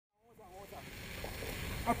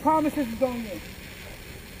I promise this is going in.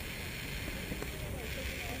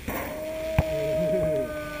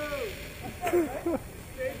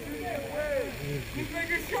 Just make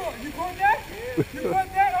it short. You caught that? You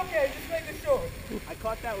caught that? Okay, just make it short. I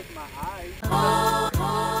caught that with my eyes.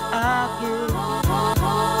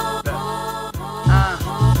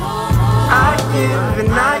 I give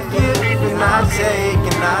and I give and I take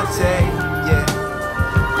and I take, yeah.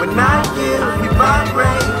 When I give, we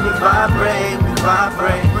vibrate, we vibrate, we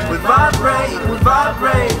vibrate, we vibrate, we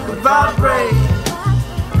vibrate, we vibrate.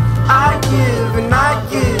 I give and I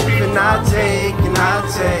give and I take and I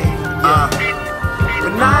take, yeah.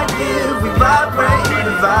 When I give, we vibrate,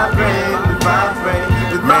 we vibrate, we vibrate,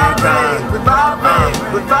 we vibrate, we vibrate,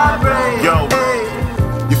 we vibrate. Yo,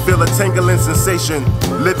 you feel a tingling sensation.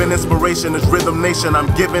 Living inspiration is Rhythm Nation.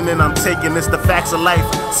 I'm giving and I'm taking, it's the facts of life.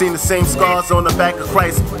 Seen the same scars on the back of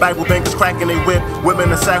Christ. Bible bankers cracking they whip,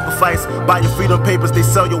 women in sacrifice. Buy your freedom papers, they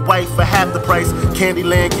sell your wife for half the price.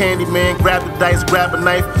 Candyland, Candyman, grab the dice, grab a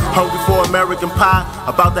knife. Hungry for American pie,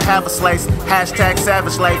 about to have a slice. Hashtag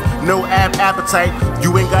savage life, no appetite.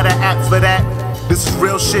 You ain't got an app for that. This is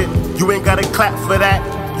real shit, you ain't gotta clap for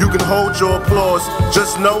that. You can hold your applause.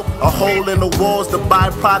 Just know a hole in the walls, the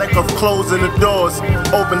byproduct of closing the doors.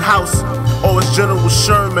 Open house, or it's General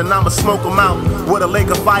Sherman, I'ma smoke him out. With a lake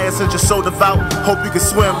of fire since you're so devout. Hope you can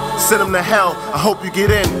swim, send him to hell. I hope you get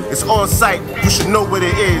in, it's on site. You should know what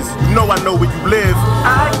it is, you know I know where you live.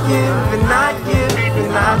 I give and I give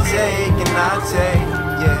and I take and I take,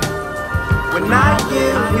 yeah. When I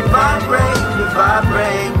give, we vibrate, we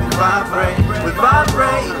vibrate, we vibrate, we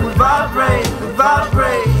vibrate, we vibrate, we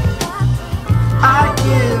vibrate. I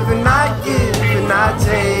give and I give and I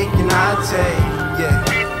take and I take, yeah.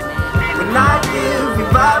 When I give, we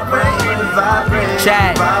vibrate, we vibrate, we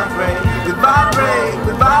vibrate, we vibrate,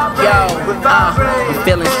 we vibrate, we vibrate. I'm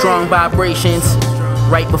feeling strong vibrations.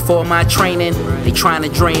 Right before my training, they trying to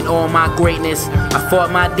drain all my greatness. I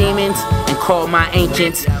fought my demons and called my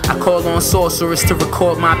ancients. I called on sorcerers to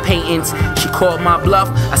record my paintings. She called my bluff,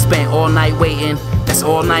 I spent all night waiting. That's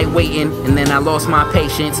all night waiting, and then I lost my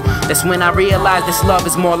patience. That's when I realized this love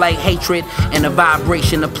is more like hatred, and the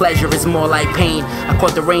vibration of pleasure is more like pain. I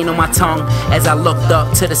caught the rain on my tongue as I looked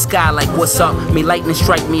up to the sky like what's up? May lightning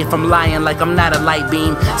strike me if I'm lying like I'm not a light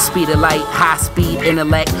beam. Speed of light, high speed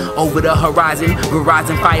intellect over the horizon.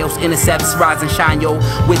 Verizon Fios intercepts, rise and shine, yo.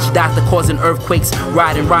 Witch doctor causing earthquakes,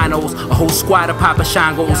 riding rhinos, a whole squad of Papa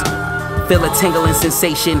Shangos. Feel a tingling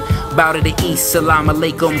sensation, bow to the east, salam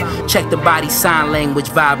alaikum. Check the body sign language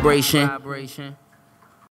vibration.